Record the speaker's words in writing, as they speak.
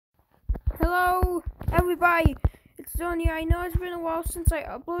everybody, it's Tony. I know it's been a while since I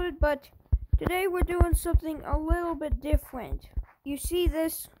uploaded, but today we're doing something a little bit different. You see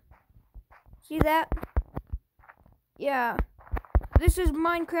this? See that? Yeah. This is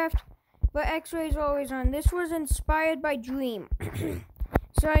Minecraft, but X-ray is always on. This was inspired by Dream.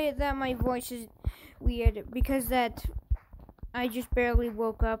 Sorry that my voice is weird, because I just barely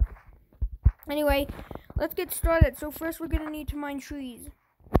woke up. Anyway, let's get started. So first we're going to need to mine trees.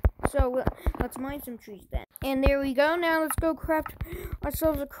 So let's mine some trees then. And there we go. Now let's go craft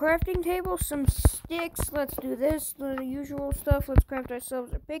ourselves a crafting table, some sticks. Let's do this, the usual stuff. Let's craft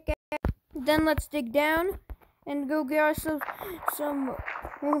ourselves a pickaxe. Then let's dig down and go get ourselves some.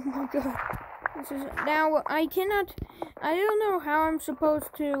 Oh my god. This is now I don't know how I'm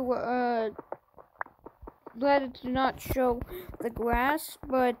supposed to let it not show the grass,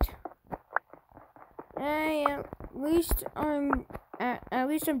 but at least I'm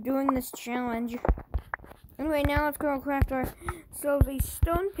doing this challenge. Anyway, now let's go craft ourselves a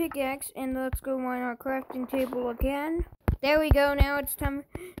stone pickaxe, and let's go mine our crafting table again. There we go. Now it's time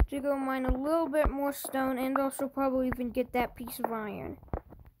to go mine a little bit more stone, and also probably even get that piece of iron.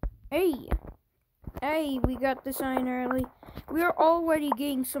 Hey, we got this iron early. We are already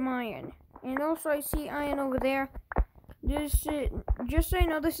getting some iron. And also I see iron over there. Just so you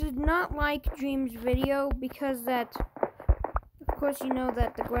know, this is not like Dream's video, because of course you know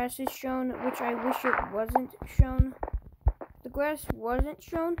that the grass is shown, which I wish it wasn't shown. If the grass wasn't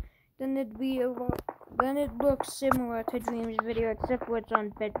shown, then it looks similar to Dream's video, except for it's on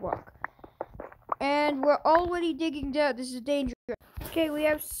bedrock. And we're already digging down. This is dangerous. Okay, we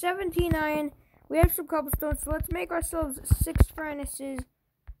have 17 iron. We have some cobblestone, so let's make ourselves 6 furnaces.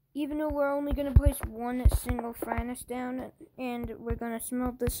 Even though we're only going to place one single furnace down, and we're going to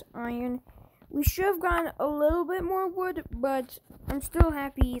smelt this iron. We should have gotten a little bit more wood, but I'm still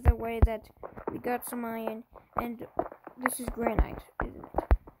happy either way that we got some iron. And this is granite, isn't it?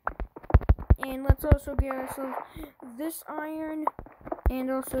 And let's also get ourselves this iron,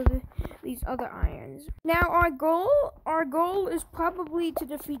 and also these other irons. Now our goal is probably to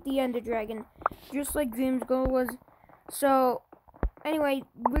defeat the Ender Dragon, just like Dream's goal was. So anyway,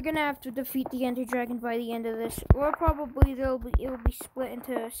 we're gonna have to defeat the Ender Dragon by the end of this, or probably it'll be split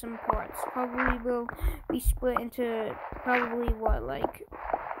into some parts. Probably will be split into like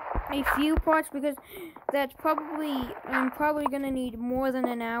a few parts, because I'm probably gonna need more than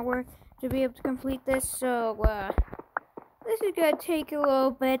an hour to be able to complete this. So this is gonna take a little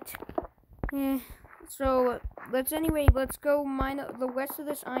bit. So let's go mine the rest of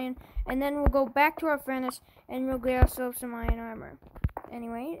this iron, and then we'll go back to our furnace and we'll get ourselves some iron armor.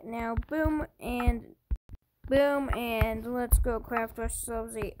 Anyway, now boom, and let's go craft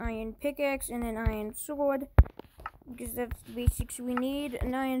ourselves a iron pickaxe and an iron sword, because that's the basics we need.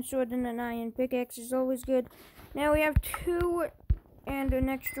 An iron sword and an iron pickaxe is always good. Now we have 2 and an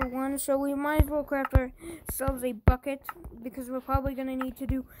extra 1, so we might as well craft ourselves a bucket, because we're probably gonna need to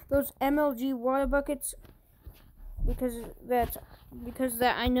do those MLG water buckets, because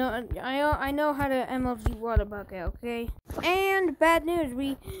I know how to MLG water bucket, okay? And bad news,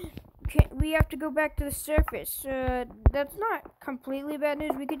 we have to go back to the surface. That's not completely bad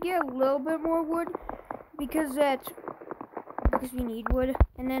news. We could get a little bit more wood, because we need wood.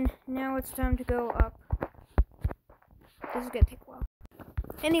 And then now it's time to go up. This is gonna take a while.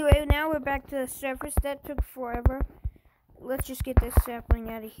 Anyway, now we're back to the surface. That took forever. Let's just get this sapling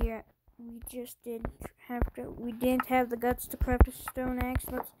out of here. We didn't have the guts to craft a stone axe.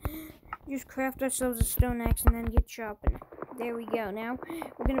 Let's just craft ourselves a stone axe and then get chopping. There we go. Now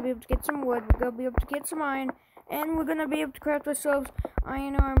we're gonna be able to get some wood. We're gonna be able to get some iron, and we're gonna be able to craft ourselves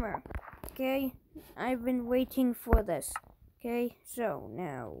iron armor. Okay, I've been waiting for this. Okay, so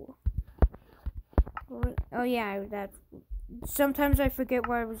now. Oh yeah, sometimes I forget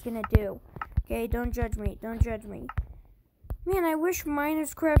what I was gonna do. Okay, don't judge me. Don't judge me. Man, I wish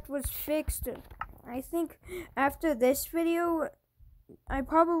Minecraft was fixed. I think after this video, I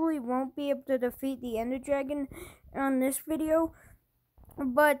probably won't be able to defeat the Ender Dragon on this video,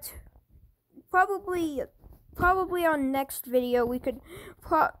 but probably on next video we could.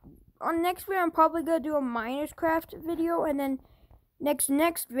 On next video, I'm probably gonna do a Minecraft video, and then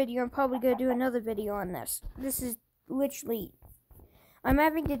next video, I'm probably gonna do another video on this. This is literally, I'm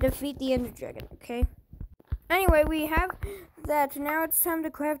having to defeat the Ender Dragon. Okay. Anyway, we have that. Now it's time to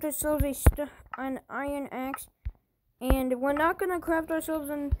craft ourselves an iron axe. And we're not going to craft ourselves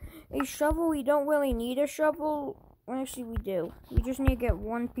a shovel. We don't really need a shovel. Well, actually, we do. We just need to get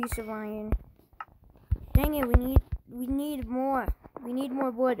 1 piece of iron. Dang it, we need more. We need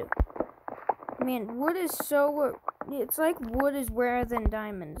more wood. Man, wood is so... It's like wood is rarer than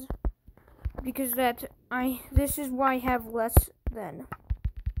diamonds. because this is why I have less than.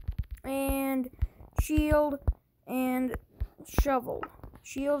 And shield and shovel.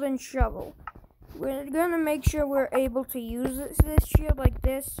 Shield and shovel. We're gonna make sure we're able to use this shield like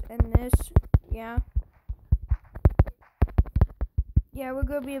this and this. Yeah. Yeah, we're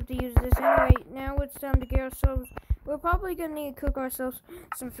gonna be able to use this anyway. Now it's time to get ourselves. We're probably gonna need to cook ourselves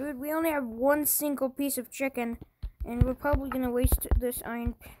some food. We only have one single piece of chicken, and we're probably gonna waste this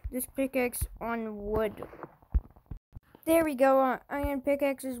pickaxe on wood. There we go. Our iron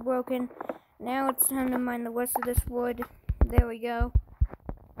pickaxe is broken. Now it's time to mine the rest of this wood. There we go.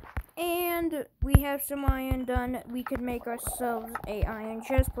 And we have some iron done. We could make ourselves a iron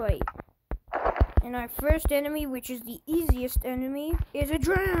chest plate. And our first enemy, which is the easiest enemy, is a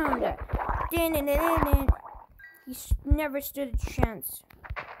drowned. He never stood a chance.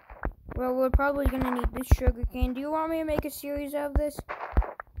 Well, we're probably gonna need this sugar cane. Do you want me to make a series of this?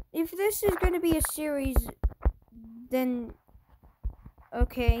 If this is gonna be a series, then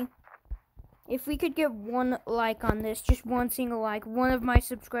okay. If we could get one like on this, just one single like, one of my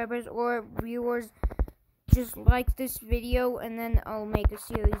subscribers or viewers just like this video, and then I'll make a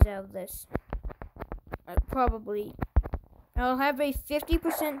series out of this. Probably. I'll have a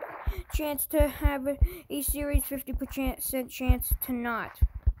 50% chance to have a series, 50% chance to not.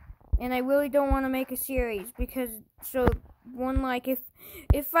 And I really don't want to make a series because, so, one like,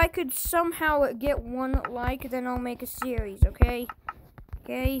 if I could somehow get one like, then I'll make a series, okay?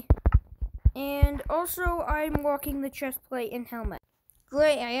 Okay? And also, I'm walking the chest plate and helmet.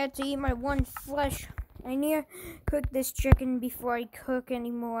 Great, I had to eat my one flesh. I need to cook this chicken before I cook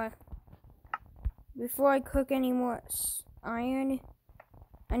any more. Before I cook any more iron,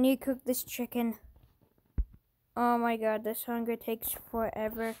 I need to cook this chicken. Oh my god, this hunger takes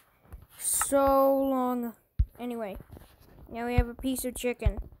forever. So long. Anyway, now we have a piece of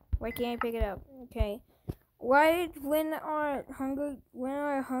chicken. Why can't I pick it up? Okay. When our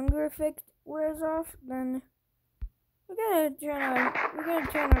hunger effect wears off, then we're gonna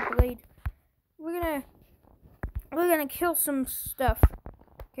turn our blade. We're gonna kill some stuff.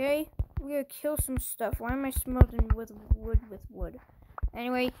 Okay? We're gonna kill some stuff. Why am I smelting with wood?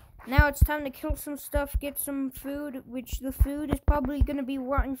 Anyway, now it's time to kill some stuff, get some food, which the food is probably gonna be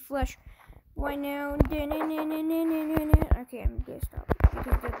rotten flesh. Right now. Okay, I'm gonna stop.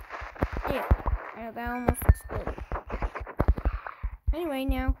 Yeah, that almost exploded. Anyway,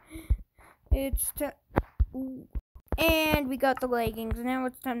 now it's and we got the leggings. Now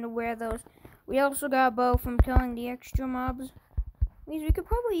it's time to wear those. We also got a bow from killing the extra mobs. Means we could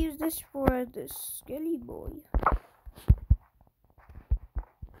probably use this for the skelly boy.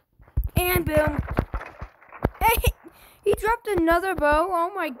 And boom. Hey, he dropped another bow.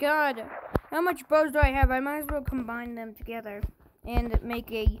 Oh my god. How much bows do I have? I might as well combine them together and make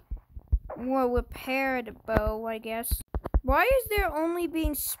a more repaired bow, I guess. Why is there only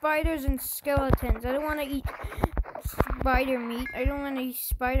being spiders and skeletons? I don't want to eat spider meat. I don't want to eat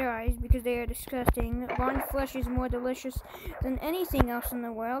spider eyes because they are disgusting. Rotten flesh is more delicious than anything else in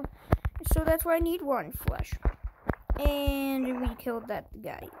the world. So that's why I need rotten flesh. And we killed that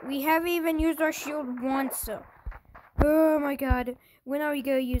guy. We haven't even used our shield once. Oh my god. When are we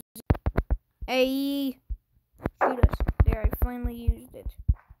going to use it? Hey. Shoot us. There, I finally used it.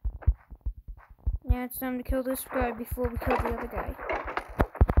 Now it's time to kill this guy before we kill the other guy.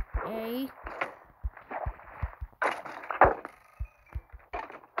 Hey.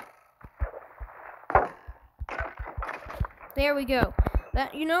 There we go.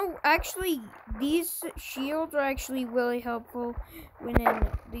 That, you know, actually, these shields are actually really helpful when in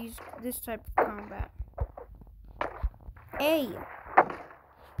this type of combat. Hey.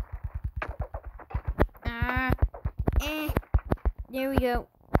 There we go.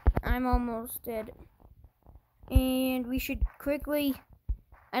 I'm almost dead. And we should quickly...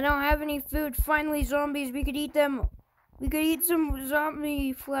 I don't have any food. Finally, zombies. We could eat them. We could eat some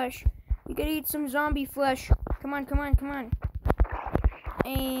zombie flesh. We could eat some zombie flesh. Come on, come on, come on.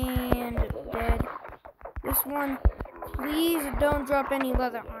 And dead. This one. Please don't drop any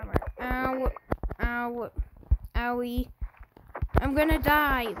leather armor. Ow. Ow. Owie. I'm gonna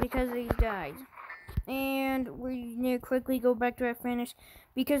die because of these guys. And we need to quickly go back to our finish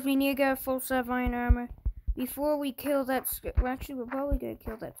because we need to get a full set of iron armor before we kill that. Well, actually, we're probably gonna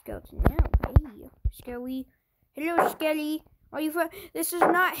kill that skeleton now. Hey, Skelly. Hello, Skelly. Are you? This is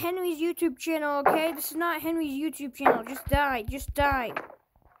not Henry's YouTube channel, okay? This is not Henry's YouTube channel. Just die. Just die.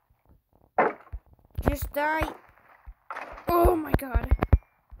 Just die. Oh my god.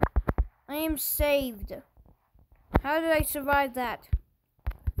 I am saved. How did I survive that?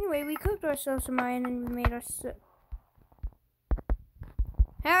 Anyway, we cooked ourselves some iron and we made us.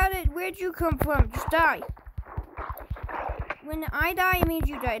 Where'd you come from? Just die. When I die, it means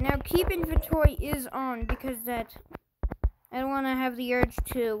you die. Now, keep inventory is on because I don't want to have the urge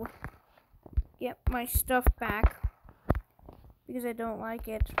to get my stuff back because I don't like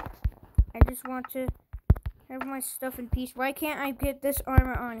it. I just want to have my stuff in peace. Why can't I get this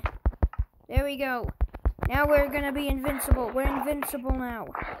armor on? There we go. Now we're gonna be invincible. We're invincible now.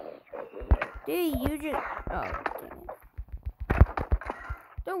 Hey, you just... Oh, dang it.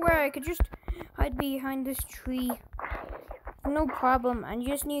 Don't worry, I could just hide behind this tree. No problem. I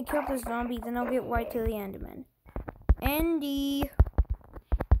just need to kill this zombie, then I'll get right to the Enderman.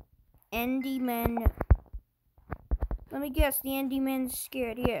 Enderman. Let me guess, the Enderman's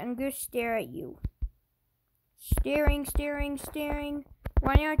scared. Here, I'm gonna stare at you. Staring.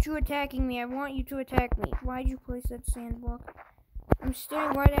 Why aren't you attacking me? I want you to attack me. Why'd you place that sand block? I'm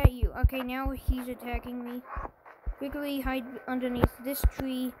staring right at you. Okay, now he's attacking me. Quickly hide underneath this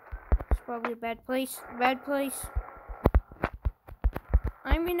tree. It's probably a bad place.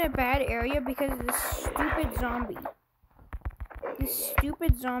 I'm in a bad area because of this stupid zombie. This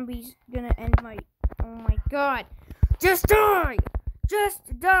stupid zombie's gonna end my... Oh my god. Just die! Just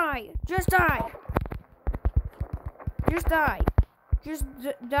die!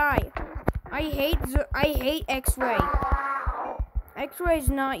 I hate X-ray. X-ray is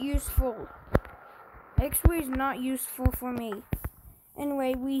not useful. X-ray is not useful for me.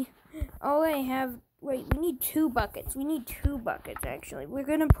 Anyway, we need 2 buckets. We need 2 buckets, actually. We're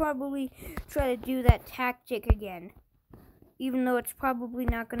gonna probably try to do that tactic again. Even though it's probably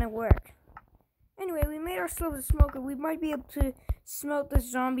not gonna work. Anyway, we made ourselves a smoker. We might be able to smelt the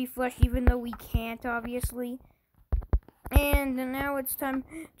zombie flesh, even though we can't, obviously. And now it's time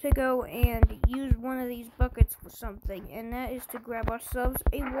to go and use one of these buckets for something. And that is to grab ourselves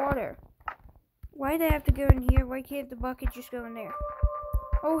a water. Why do they have to go in here? Why can't the bucket just go in there?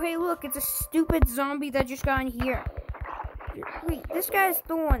 Oh, hey, look, it's a stupid zombie that just got in here. Wait, this guy's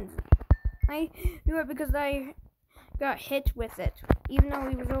thorns. I knew it because I got hit with it, even though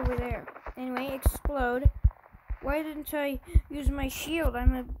he was over there. Anyway, explode. Why didn't I use my shield?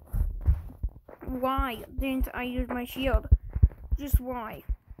 Why didn't I use my shield? Just why?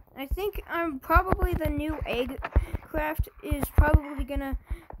 I think probably the new egg craft is probably gonna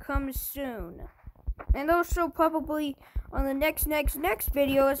come soon. And also probably on the next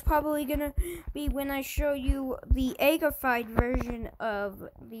video is probably gonna be when I show you the eggified version of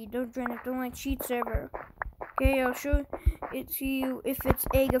the Don't Join If Don't Like Cheat server. Okay, I'll show it to you if it's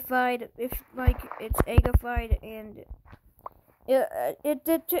eggified, and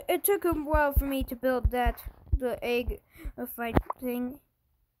it took a while for me to build the eggified thing.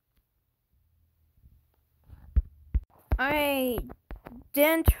 I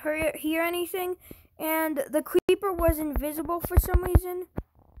didn't hear anything, and the creeper was invisible for some reason.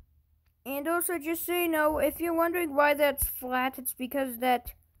 And also, just so you know, if you're wondering why that's flat, it's because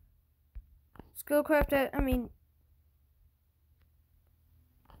that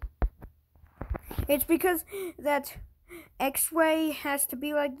it's because that X-ray has to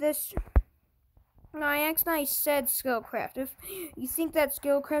be like this. No, I accidentally said Skillcraft. If you think that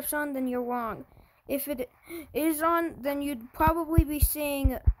Skillcraft's on, then you're wrong. If it is on, then you'd probably be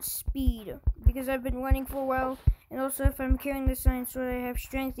seeing speed, because I've been running for a while. And also, if I'm carrying the sign sword, I have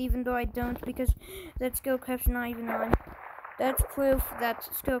strength, even though I don't, because that Skillcraft's not even on. That's proof that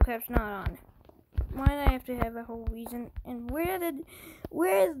Skillcraft's not on. Why did I have to have a whole reason? And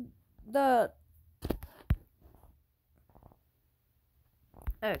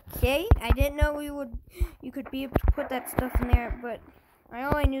Okay, I didn't know you could be able to put that stuff in there, but I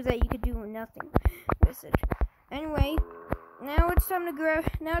only knew that you could do nothing with it. Anyway, now it's time to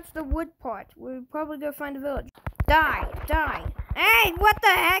now it's the wood part. We're probably gonna find a village. Die! Hey, what the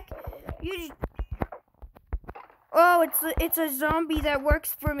heck? Oh, it's a zombie that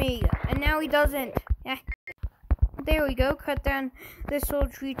works for me, and now he doesn't. There we go. Cut down this whole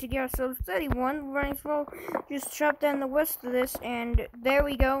tree to get ourselves 31. Running slow. Just chop down the rest of this, and there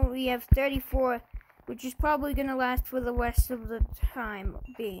we go. We have 34, which is probably gonna last for the rest of the time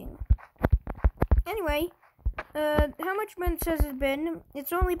being. Anyway, how much minutes has it been?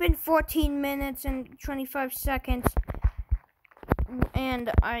 It's only been 14 minutes and 25 seconds,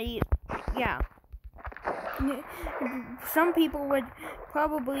 and yeah. Some people would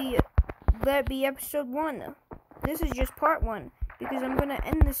probably let be episode 1. This is just part 1, because I'm gonna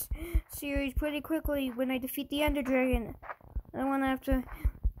end this series pretty quickly when I defeat the Ender Dragon. I don't wanna have to...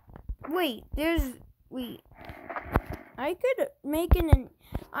 Wait. I could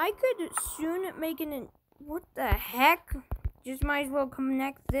soon make an... What the heck? Just might as well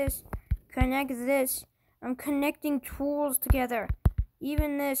connect this. I'm connecting tools together.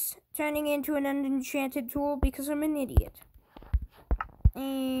 even this turning into an unenchanted tool because I'm an idiot.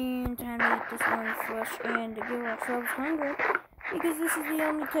 And time to eat this one flesh and give ourselves hunger because this is the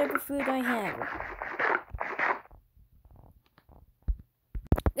only type of food I have.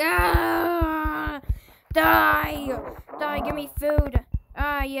 Ah! Die! Die, give me food!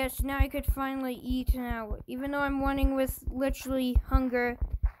 Ah, yes, now I could finally eat now. Even though I'm running with literally hunger,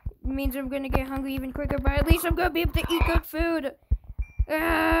 it means I'm gonna get hungry even quicker, but at least I'm gonna be able to eat good food!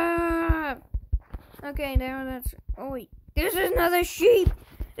 Ah! Okay, now that's... Oh, wait. This is another sheep!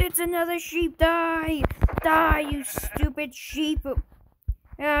 It's another sheep! Die! Die, you stupid sheep!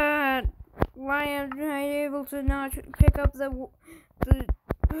 Ah! Why am I able to not pick up the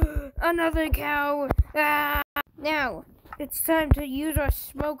another cow? Ah! Now, it's time to use our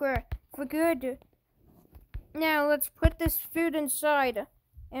smoker for good. Now, let's put this food inside.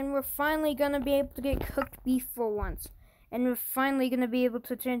 And we're finally gonna be able to get cooked beef for once. And we're finally gonna be able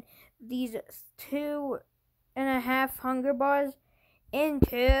to turn these 2.5 hunger bars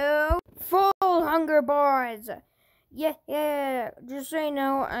into full hunger bars. Yeah. Just so you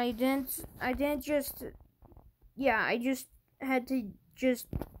know, I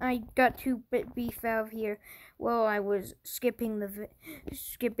got 2 beef out of here while I was skipping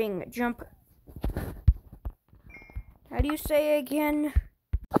jump. How do you say again?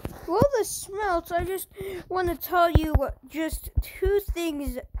 Well, the smelts, I just want to tell you just 2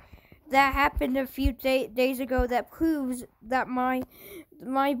 things that happened a few days ago that proves that my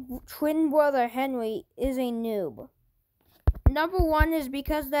twin brother Henry is a noob. Number 1 is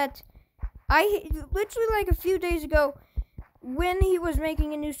because that I literally like a few days ago when he was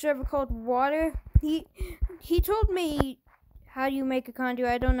making a new server called Water, he told me, how do you make a conduit?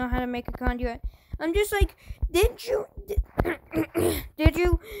 I don't know how to make a conduit. I'm just like, didn't you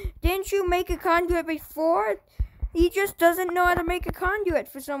make a conduit before? He just doesn't know how to make a conduit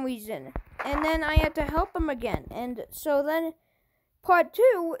for some reason. And then I had to help him again. And so then part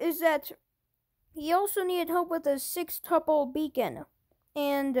 2 is that he also needed help with a 6-tuple beacon.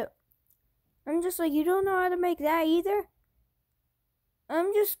 And I'm just like, you don't know how to make that either?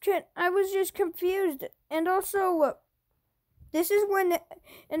 I was just confused. And also, let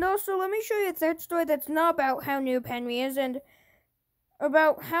me show you a 3rd story that's not about how noob Henry is and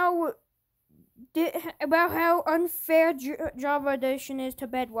about how unfair Java Edition is to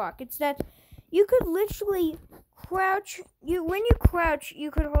Bedrock. It's that you could literally crouch. When you crouch, you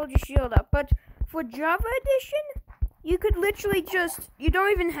could hold your shield up. But for Java Edition, you could literally you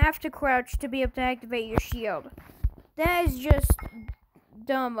don't even have to crouch to be able to activate your shield. That is just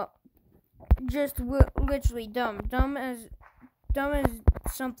dumb. Just literally dumb. Dumb as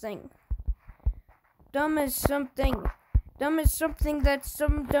something. Dumb as something. Dumb as something that's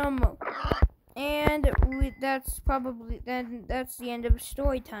some dumb. And that's the end of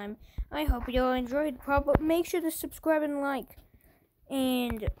story time. I hope you all enjoyed. Make sure to subscribe and like.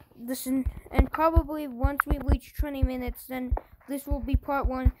 And listen. And probably once we reach 20 minutes, then this will be part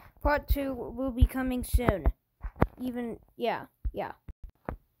 1. Part 2 will be coming soon. Yeah.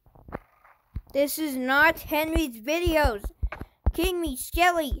 This is not Henry's videos. King me,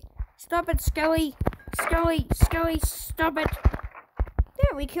 Skelly. Stop it, Skelly. Skelly, stop it.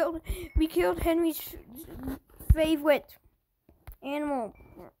 There, we killed Henry's favorite animal.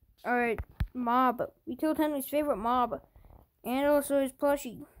 Or mob. We killed Henry's favorite mob. And also his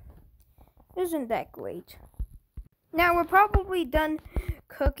plushie. Isn't that great? Now we're probably done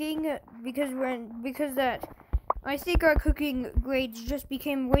cooking because I think our cooking grades just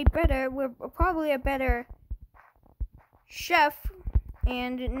became way better. We're probably a better chef,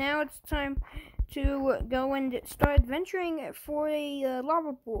 and now it's time to go and start adventuring for a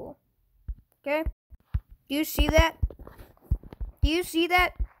lava pool. Okay? Do you see that?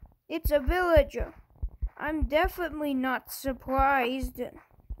 It's a village. I'm definitely not surprised.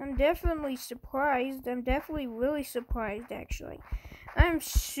 I'm definitely really surprised, actually. I'm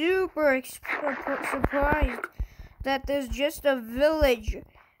super surprised that there's just a village.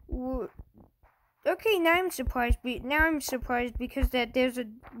 Okay, now I'm surprised because that there's a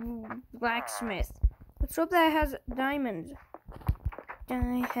blacksmith. Let's hope that has diamonds.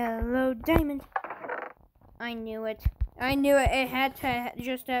 Hello, diamond. I knew it. It had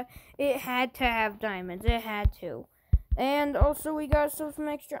to have diamonds. It had to. And also, we got some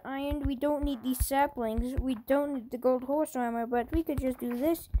extra iron. We don't need these saplings. We don't need the gold horse armor, but we could just do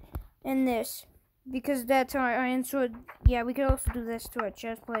this and this. Because that's our iron sword. Yeah, we could also do this to our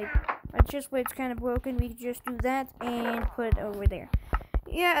chest plate. Our chest plate's kind of broken. We could just do that and put it over there.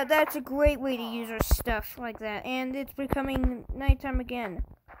 Yeah, that's a great way to use our stuff like that. And it's becoming nighttime again.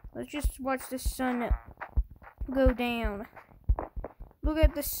 Let's just watch the sun go down. Look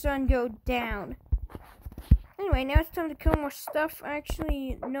at the sun go down. Anyway, now it's time to kill more stuff.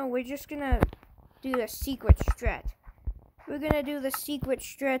 Actually, no, we're just gonna do the secret strat. We're gonna do the secret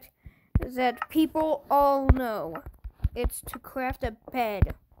strat that people all know. It's to craft a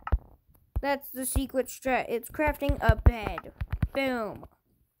bed. That's the secret strat. It's crafting a bed. Boom.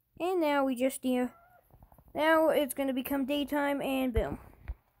 And now we just now it's gonna become daytime and boom.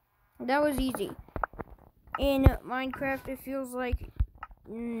 That was easy. In Minecraft, it feels like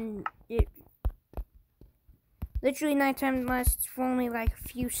it literally nighttime lasts for only like a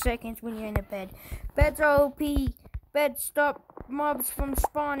few seconds when you're in a bed. Beds are OP. Beds stop mobs from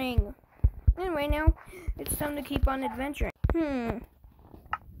spawning. Anyway, now it's time to keep on adventuring. Do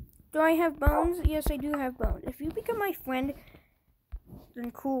I have bones? Yes, I do have bones. If you become my friend,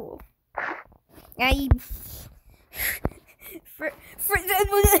 then cool.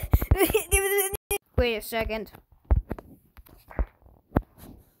 Wait a second.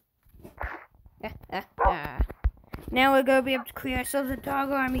 Now we're gonna be able to create ourselves a dog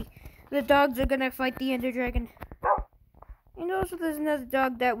army. The dogs are gonna fight the Ender Dragon. And also there's another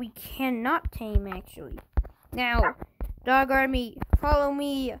dog that we cannot tame, actually. Now, dog army, follow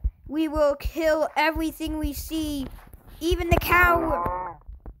me. We will kill everything we see. Even the cow.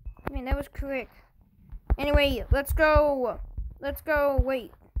 I mean, that was correct. Anyway, let's go. Let's go.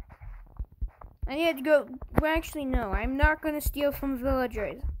 Wait. I need to go. Well, actually, no. I'm not going to steal from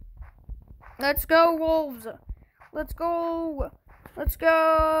villagers. Let's go, wolves. Let's go. Let's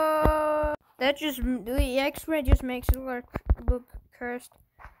go. That just, the X-ray just makes it look cursed.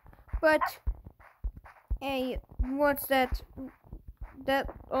 But, hey, what's that? That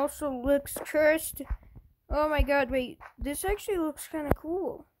also looks cursed. Oh my god, wait. This actually looks kind of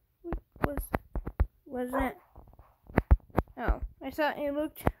cool. What was that? Oh, I thought it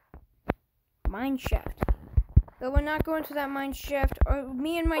looked mine shaft. But we're not going to that mine shaft.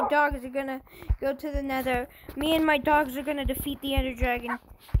 Me and my dogs are gonna go to the nether. Me and my dogs are gonna defeat the Ender Dragon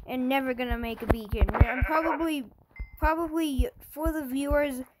and never gonna make a beacon. I'm probably for the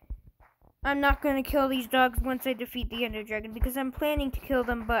viewers, I'm not gonna kill these dogs once I defeat the Ender Dragon because I'm planning to kill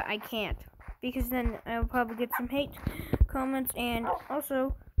them, but I can't. Because then I'll probably get some hate comments and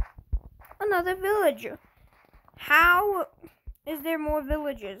also another village. How is there more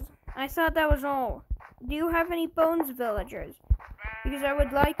villages? I thought that was all. Do you have any bones, villagers? Because I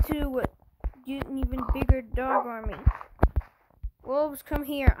would like to get an even bigger dog army. Wolves, come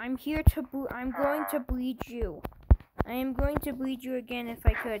here. I'm going to breed you. I am going to breed you again if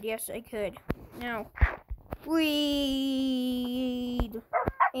I could. Yes, I could. Now, breed.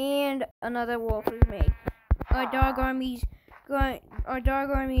 And another wolf is made. Our dog army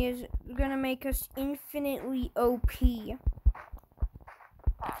is gonna make us infinitely OP.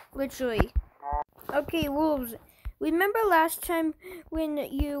 Literally. Okay, wolves. Remember last time when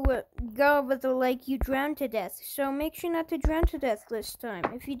you got over the lake, you drowned to death. So make sure not to drown to death this time.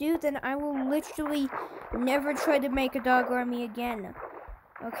 If you do, then I will literally never try to make a dog army again.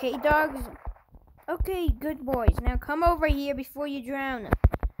 Okay, dogs? Okay, good boys. Now come over here before you drown.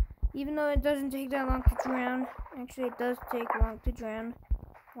 Even though it doesn't take that long to drown. Actually, it does take long to drown.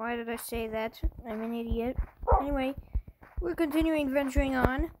 Why did I say that? I'm an idiot. Anyway, we're continuing venturing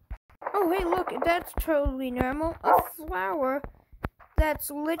on. Oh, hey, look, that's totally normal. A flower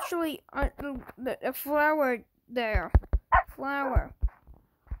that's literally a flower there. Flower.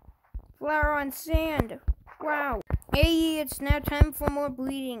 Flower on sand. Wow. Hey, it's now time for more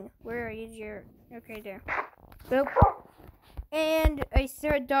bleeding. Where is your... Okay, there. Boop. And a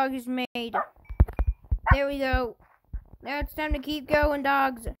third dog is made. There we go. Now it's time to keep going,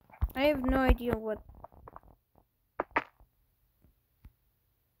 dogs. I have no idea what...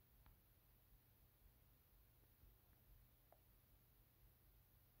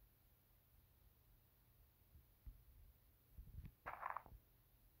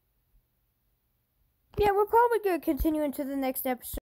 Yeah, we're probably going to continue into the next episode.